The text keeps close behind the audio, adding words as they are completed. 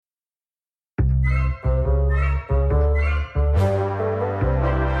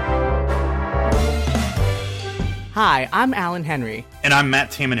Hi, I'm Alan Henry. And I'm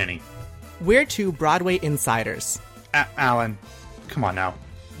Matt Tamanini. We're two Broadway insiders. Alan, come on now.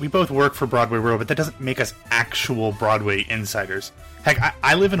 We both work for Broadway World, but that doesn't make us actual Broadway insiders. Heck,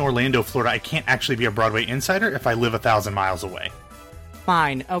 I live in Orlando, Florida. I can't actually be a Broadway insider if I live 1,000 miles away.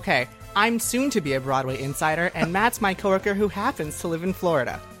 Fine, okay. I'm soon to be a Broadway insider, and Matt's my coworker who happens to live in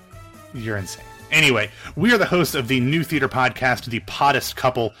Florida. You're insane. Anyway, we are the hosts of the new theater podcast, The Poddest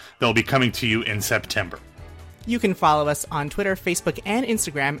Couple, that will be coming to you in September. You can follow us on Twitter, Facebook, and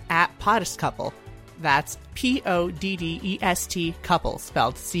Instagram at Poddest Couple. That's Poddest couple,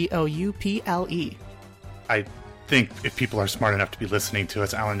 spelled Couple. I think if people are smart enough to be listening to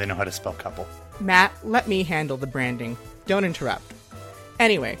us, Alan, they know how to spell couple. Matt, let me handle the branding. Don't interrupt.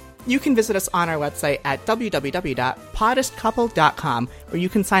 Anyway, you can visit us on our website at www.poddestcouple.com, where you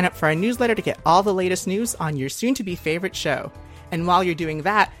can sign up for our newsletter to get all the latest news on your soon-to-be favorite show. And while you're doing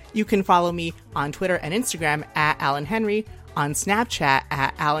that, you can follow me on Twitter and Instagram at Alan Henry, on Snapchat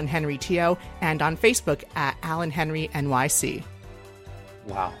at Alan Henry TO, and on Facebook at Alan Henry NYC.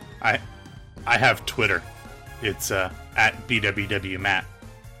 Wow. I have Twitter. It's at BWWMatt.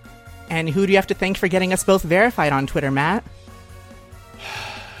 And who do you have to thank for getting us both verified on Twitter, Matt?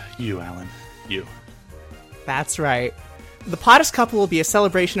 You, Alan. You. That's right. The Poddest Couple will be a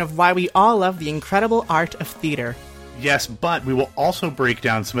celebration of why we all love the incredible art of theater. Yes, but we will also break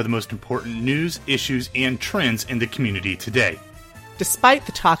down some of the most important news, issues, and trends in the community today. Despite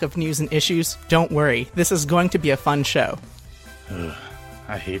the talk of news and issues, don't worry, this is going to be a fun show. Ugh,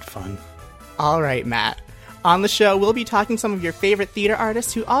 I hate fun. All right, Matt. On the show, we'll be talking to some of your favorite theater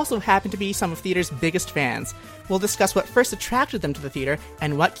artists who also happen to be some of theater's biggest fans. We'll discuss what first attracted them to the theater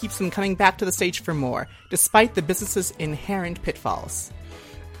and what keeps them coming back to the stage for more, despite the business's inherent pitfalls.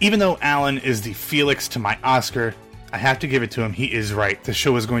 Even though Alan is the Felix to my Oscar, I have to give it to him. He is right. The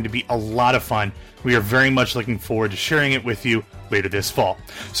show is going to be a lot of fun. We are very much looking forward to sharing it with you later this fall.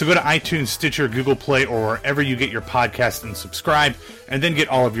 So go to iTunes, Stitcher, Google Play, or wherever you get your podcasts and subscribe, and then get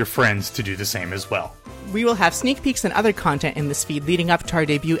all of your friends to do the same as well. We will have sneak peeks and other content in this feed leading up to our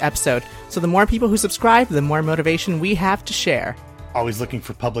debut episode, so the more people who subscribe, the more motivation we have to share. Always looking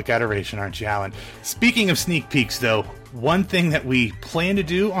for public adoration, aren't you, Alan? Speaking of sneak peeks, though, one thing that we plan to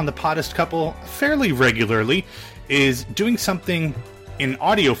do on the Poddest Couple fairly regularly is doing something in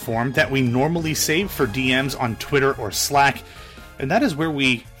audio form that we normally save for DMs on Twitter or Slack, and that is where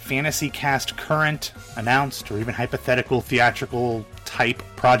we fantasy cast current, announced, or even hypothetical theatrical type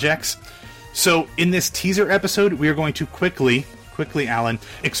projects. So in this teaser episode, we are going to quickly, Alan,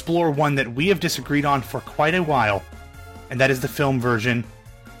 explore one that we have disagreed on for quite a while, and that is the film version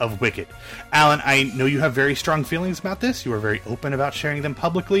of Wicked. Alan, I know you have very strong feelings about this. You are very open about sharing them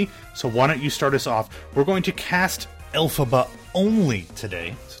publicly, so why don't you start us off? We're going to cast Elphaba only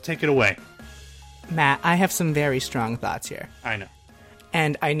today, so take it away. Matt, I have some very strong thoughts here. I know.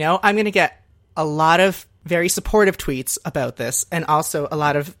 And I know I'm going to get a lot of very supportive tweets about this, and also a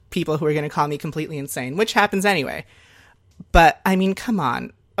lot of people who are going to call me completely insane, which happens anyway. But, I mean, come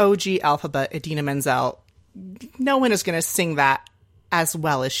on. OG Elphaba, Idina Menzel, no one is going to sing that as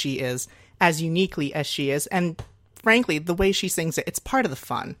well as she is, as uniquely as she is, and frankly, the way she sings it, it's part of the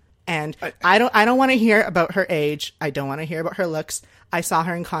fun. And I don't want to hear about her age. I don't want to hear about her looks. I saw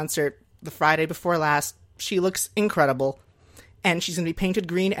her in concert the Friday before last. She looks incredible, and she's going to be painted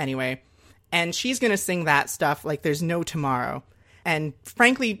green anyway. And she's going to sing that stuff like there's no tomorrow. And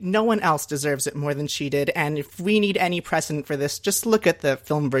frankly, no one else deserves it more than she did. And if we need any precedent for this, just look at the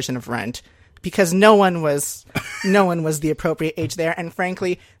film version of Rent, because no one was the appropriate age there. And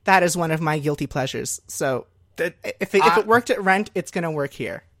frankly, that is one of my guilty pleasures. So if it worked at Rent, it's going to work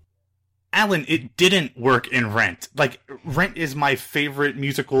here. Alan, it didn't work in Rent. Like, Rent is my favorite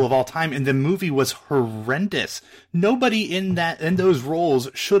musical of all time, and the movie was horrendous. Nobody in those roles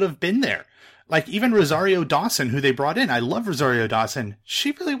should have been there. Like, even Rosario Dawson, who they brought in, I love Rosario Dawson,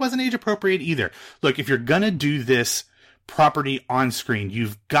 she really wasn't age appropriate either. Look, if you're gonna do this property on screen,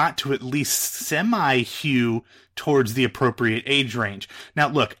 you've got to at least semi-hew towards the appropriate age range. Now,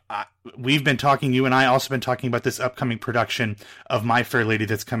 look, we've been talking, you and I also been talking about this upcoming production of My Fair Lady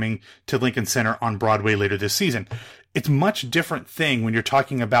that's coming to Lincoln Center on Broadway later this season. It's a much different thing when you're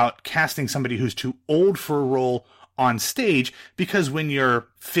talking about casting somebody who's too old for a role on stage, because when you're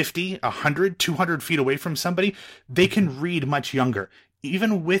 50, 100, 200 feet away from somebody, they can read much younger.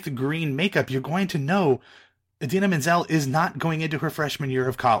 Even with green makeup, you're going to know Idina Menzel is not going into her freshman year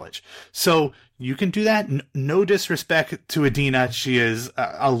of college. So you can do that. No disrespect to Idina. She is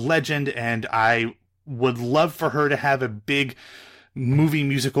a legend, and I would love for her to have a big movie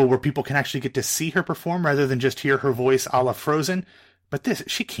musical where people can actually get to see her perform rather than just hear her voice a la Frozen. But this,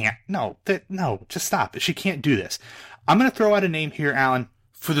 she can't. No, just stop. She can't do this. I'm going to throw out a name here, Alan,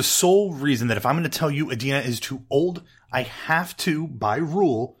 for the sole reason that if I'm going to tell you Adina is too old, I have to, by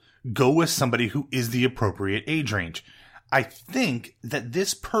rule, go with somebody who is the appropriate age range. I think that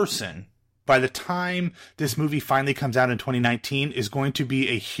this person, by the time this movie finally comes out in 2019, is going to be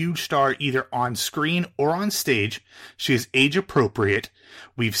a huge star either on screen or on stage. She is age appropriate.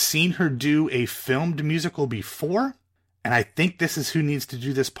 We've seen her do a filmed musical before, and I think this is who needs to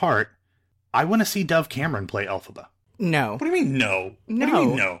do this part. I want to see Dove Cameron play Elphaba. No. What do you mean no? No. What do you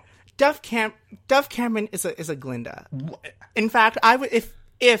mean no? Dove Cameron is a Glinda. In fact, I would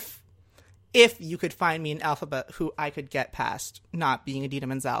if you could find me an Elphaba who I could get past not being Idina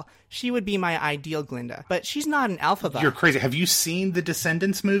Menzel, she would be my ideal Glinda. But she's not an Elphaba. You're crazy. Have you seen the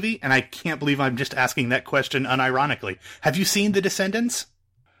Descendants movie? And I can't believe I'm just asking that question unironically. Have you seen the Descendants?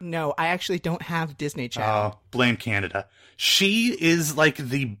 No, I actually don't have Disney Channel. Oh, blame Canada. She is like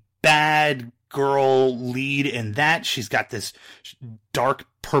the bad girl lead in that. She's got this dark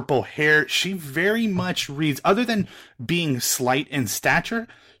purple hair. She very much reads, other than being slight in stature,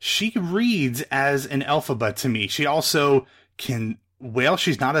 she reads as an Elphaba to me. She also can wail.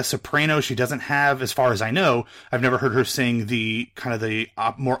 She's not a soprano. She doesn't have, as far as I know, I've never heard her sing the kind of the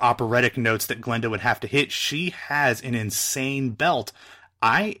more operatic notes that Glinda would have to hit. She has an insane belt.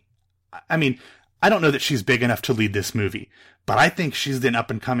 I mean, I don't know that she's big enough to lead this movie, but I think she's an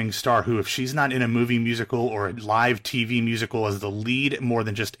up-and-coming star who, if she's not in a movie musical or a live TV musical as the lead more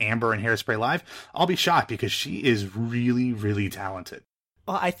than just Amber and Hairspray Live, I'll be shocked because she is really, really talented.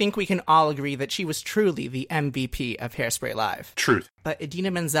 Well, I think we can all agree that she was truly the MVP of Hairspray Live. Truth. But Idina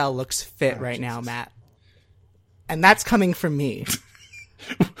Menzel looks fit right now, Matt. And that's coming from me.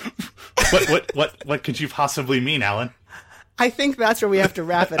 What could you possibly mean, Alan? I think that's where we have to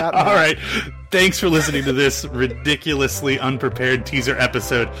wrap it up. All right. Thanks for listening to this ridiculously unprepared teaser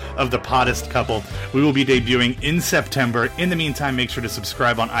episode of The Poddest Couple. We will be debuting in September. In the meantime, make sure to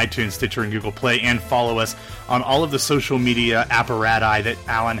subscribe on iTunes, Stitcher, and Google Play, and follow us on all of the social media apparati that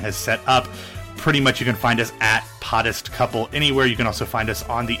Alan has set up. Pretty much you can find us at Couple anywhere. You can also find us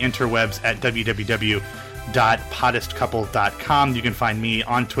on the interwebs at www.poddestcouple.com. You can find me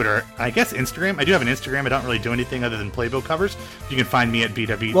on Twitter, and I guess Instagram. I do have an Instagram. I don't really do anything other than playbill covers. You can find me at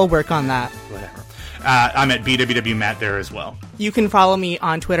BW. We'll work on that. Whatever. I'm at BWW Matt there as well. You can follow me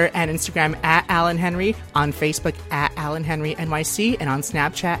on Twitter and Instagram at Alan Henry, on Facebook at Alan Henry NYC, and on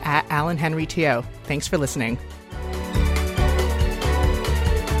Snapchat at Alan Henry TO. Thanks for listening.